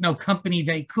banknote company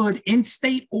they could in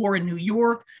state or in New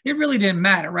York. It really didn't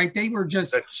matter, right? They were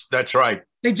just, that's right.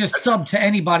 They just subbed to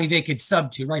anybody they could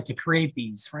sub to, right? To create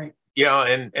these, right? Yeah,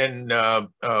 and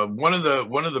one of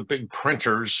the big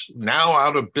printers, now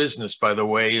out of business, by the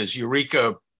way, is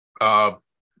Eureka,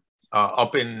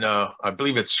 up in I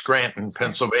believe it's Scranton,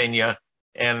 Pennsylvania,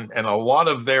 and a lot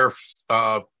of their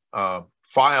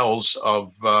files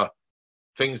of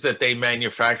things that they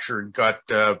manufactured got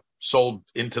sold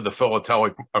into the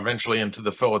Philatelic, eventually into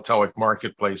the Philatelic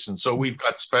marketplace, and so we've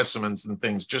got specimens and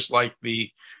things, just like the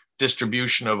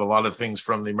distribution of a lot of things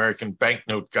from the American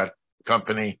Banknote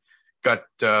Company got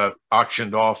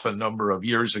auctioned off a number of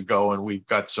years ago, and we've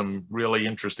got some really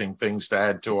interesting things to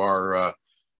add to our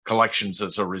collections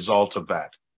as a result of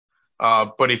that.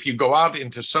 But if you go out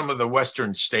into some of the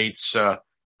Western states,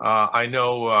 I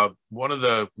know one of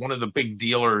the big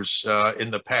dealers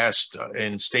in the past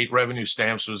in state revenue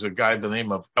stamps was a guy by the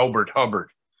name of Elbert Hubbard.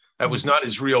 That was not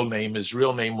his real name. His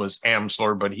real name was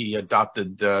Amsler, but he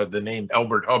adopted the name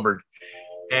Elbert Hubbard.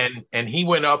 And he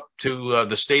went up to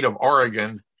the state of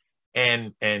Oregon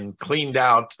and cleaned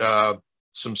out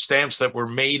some stamps that were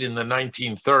made in the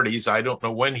 1930s. I don't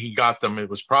know when he got them. It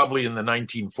was probably in the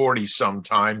 1940s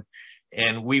sometime.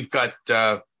 And we've got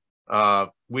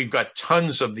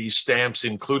tons of these stamps,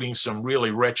 including some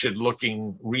really wretched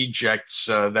looking rejects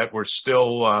that were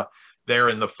still there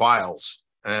in the files,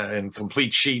 and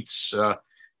complete sheets.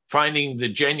 Finding the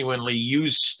genuinely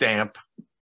used stamp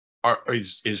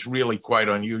is really quite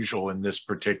unusual in this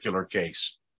particular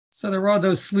case. So there are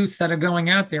those sleuths that are going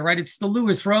out there, right? It's the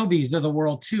Louis Robies of the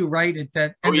world too, right? At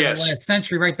that end of the last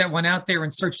century, right? That went out there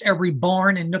and searched every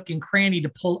barn and nook and cranny to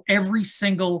pull every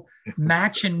single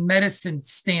match and medicine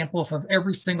stamp off of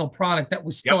every single product that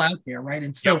was still out there, right?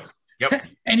 And so,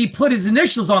 and he put his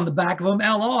initials on the back of them,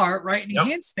 LR, right? And he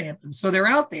hand stamped them. So they're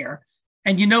out there.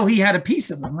 And you know he had a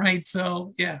piece of them, right?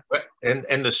 So yeah.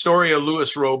 And the story of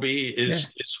Louis Roby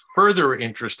is further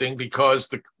interesting because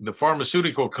the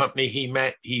pharmaceutical company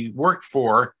he worked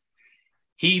for,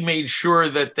 he made sure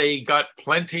that they got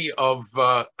plenty of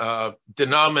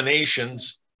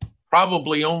denominations,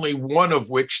 probably only one of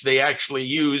which they actually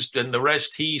used, and the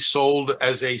rest he sold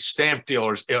as a stamp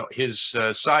dealer. His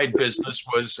side business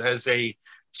was as a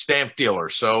stamp dealer.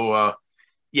 So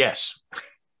yes.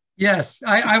 Yes,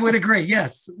 I would agree.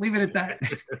 Yes, leave it at that.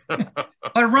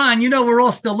 But Ron, you know, we're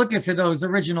all still looking for those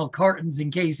original cartons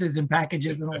and cases and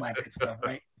packages and all that good stuff,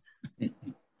 right?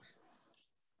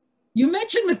 You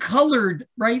mentioned the colored,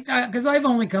 right? Because I've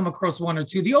only come across one or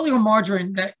two. The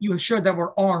oleomargarine that you showed that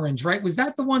were orange, right? Was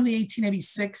that the one, the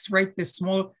 1886, right? The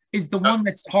small is the one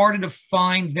that's harder to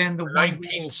find than the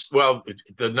 19. Well,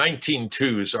 the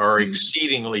 19.2s are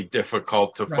exceedingly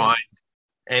difficult to find.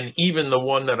 And even the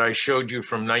one that I showed you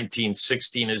from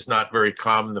 1916 is not very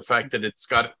common. The fact that it's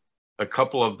got a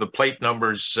couple of the plate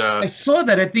numbers. I saw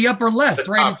that at the upper left,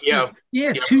 right? It's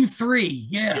 2-3.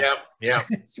 Yeah.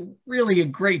 It's really a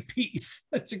great piece.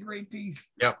 That's a great piece.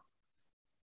 Yeah.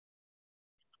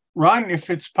 Ron, if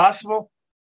it's possible,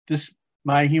 this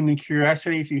my human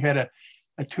curiosity, if you had a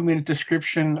 2-minute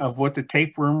description of what the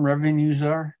tapeworm revenues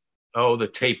are. Oh, the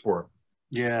tapeworm.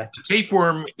 Yeah. The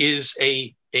tapeworm is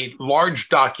a large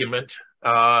document.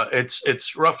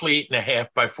 It's roughly 8.5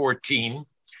 by 14.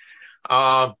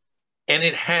 And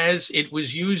it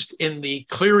was used in the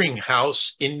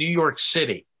clearinghouse in New York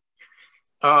City.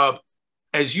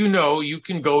 As you know, you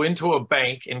can go into a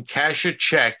bank and cash a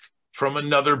check from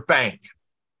another bank.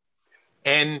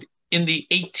 And in the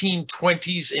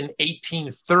 1820s and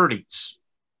 1830s,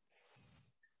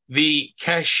 the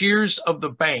cashiers of the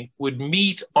bank would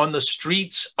meet on the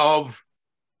streets of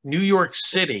New York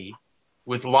City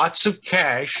with lots of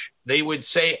cash. They would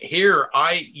say, here,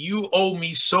 you owe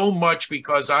me so much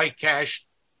because I cashed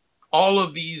all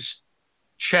of these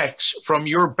checks from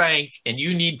your bank and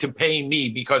you need to pay me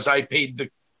because I paid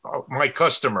my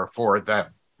customer for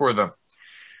them.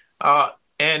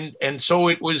 And so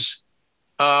it was,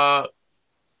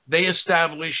 they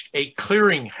established a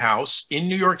clearinghouse in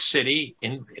New York City,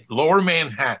 in Lower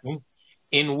Manhattan,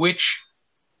 in which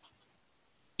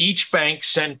each bank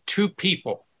sent 2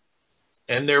 people,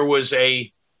 and there was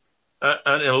an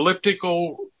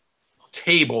elliptical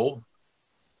table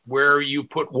where you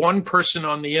put one person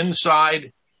on the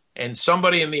inside and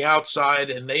somebody on the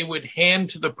outside, and they would hand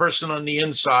to the person on the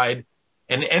inside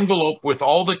an envelope with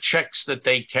all the checks that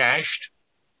they cashed.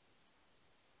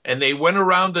 And they went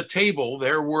around the table.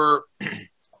 There were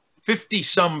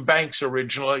 50-some banks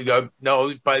originally.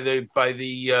 No, by the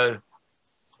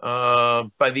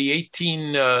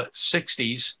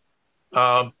 1860s,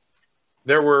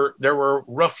 there were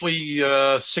roughly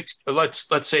let's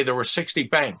say there were 60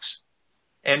 banks,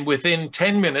 and within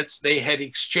 10 minutes they had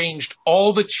exchanged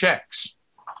all the checks.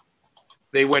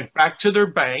 They went back to their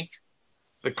bank.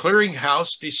 The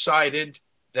clearinghouse decided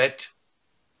that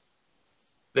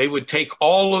they would take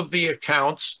all of the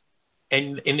accounts,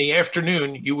 and in the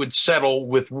afternoon, you would settle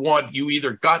with what you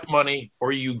either got money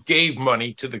or you gave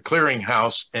money to the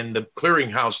clearinghouse, and the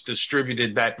clearinghouse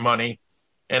distributed that money,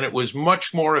 and it was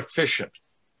much more efficient.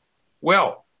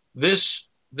 Well, this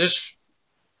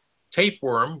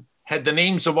tapeworm had the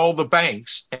names of all the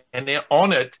banks, and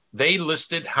on it, they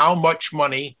listed how much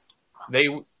money they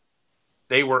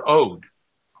were owed.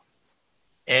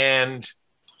 And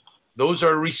those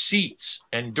are receipts.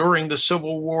 And during the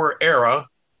Civil War era,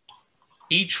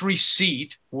 each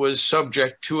receipt was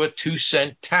subject to a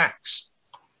 2-cent tax.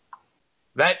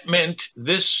 That meant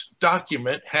this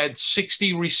document had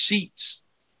 60 receipts.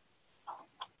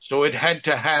 So it had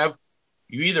to have,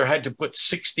 you either had to put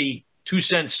 60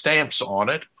 2-cent stamps on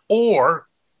it, or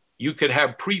you could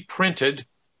have pre-printed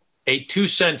a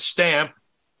 2-cent stamp.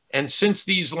 And since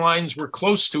these lines were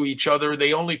close to each other,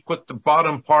 they only put the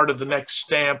bottom part of the next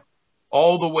stamp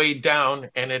all the way down,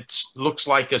 and it looks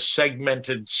like a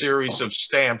segmented series of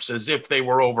stamps as if they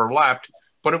were overlapped,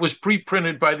 but it was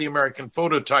pre-printed by the American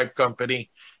Phototype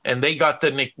Company, and they got the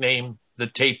nickname the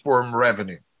tapeworm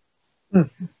revenue.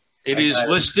 It is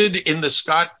listed in the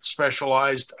Scott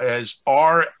Specialized as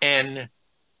RN.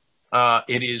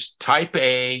 It is type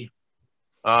A,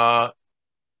 9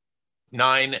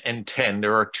 and 10.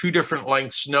 There are 2 different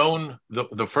lengths known.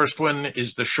 The first one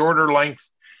is the shorter length,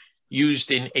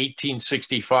 used in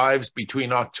 1865s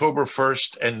between October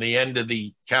 1st and the end of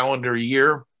the calendar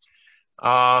year.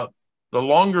 The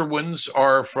longer ones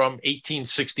are from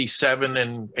 1867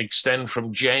 and extend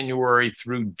from January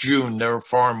through June. They're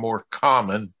far more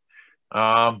common.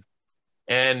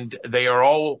 And they are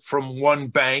all from one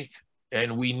bank.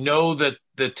 And we know that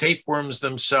the tapeworms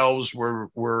themselves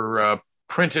were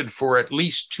printed for at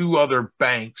least 2 other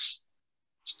banks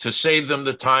to save them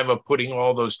the time of putting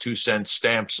all those 2-cent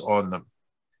stamps on them.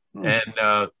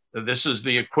 And this is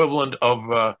the equivalent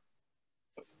of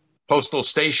postal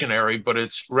stationery, but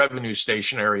it's revenue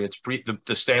stationery. It's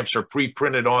the stamps are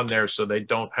pre-printed on there, so they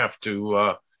don't have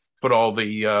to put all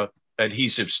the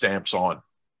adhesive stamps on.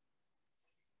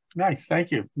 Nice,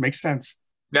 thank you. Makes sense.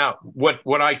 Now,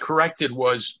 what I corrected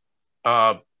was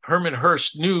Herman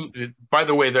Hurst knew, by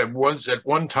the way, there was at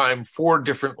one time 4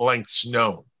 different lengths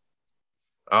known.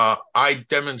 I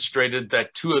demonstrated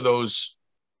that 2 of those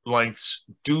lengths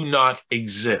do not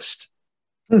exist.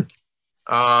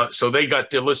 So they got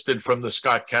delisted from the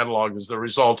Scott catalog as the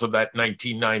result of that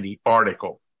 1990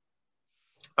 article.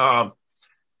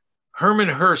 Herman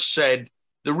Hurst said,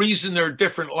 the reason they're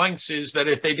different lengths is that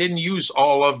if they didn't use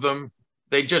all of them,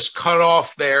 they just cut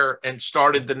off there and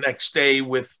started the next day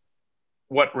with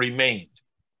what remained.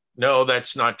 No,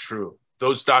 that's not true.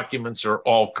 Those documents are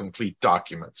all complete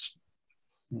documents.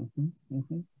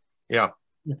 Yeah.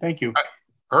 Thank you.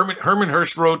 Herman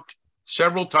Hurst wrote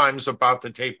several times about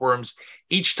the tapeworms.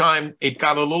 Each time it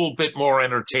got a little bit more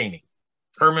entertaining.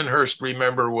 Herman Hurst,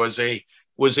 remember, was a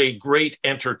great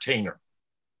entertainer.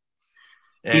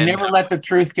 And he never let the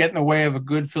truth get in the way of a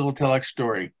good philatelic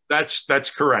story. That's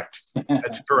correct.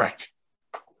 That's correct.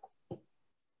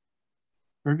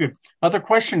 Very good. Other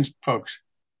questions, folks?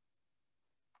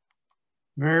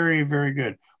 Very, very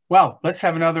good. Well, let's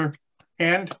have another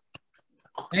hand.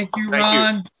 Thank you,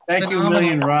 Ron. Thank you a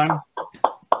million, Ron.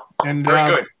 And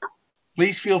very good.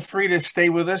 Please feel free to stay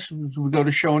with us as we go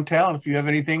to show and tell. If you have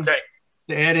anything to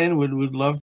add in, we'd love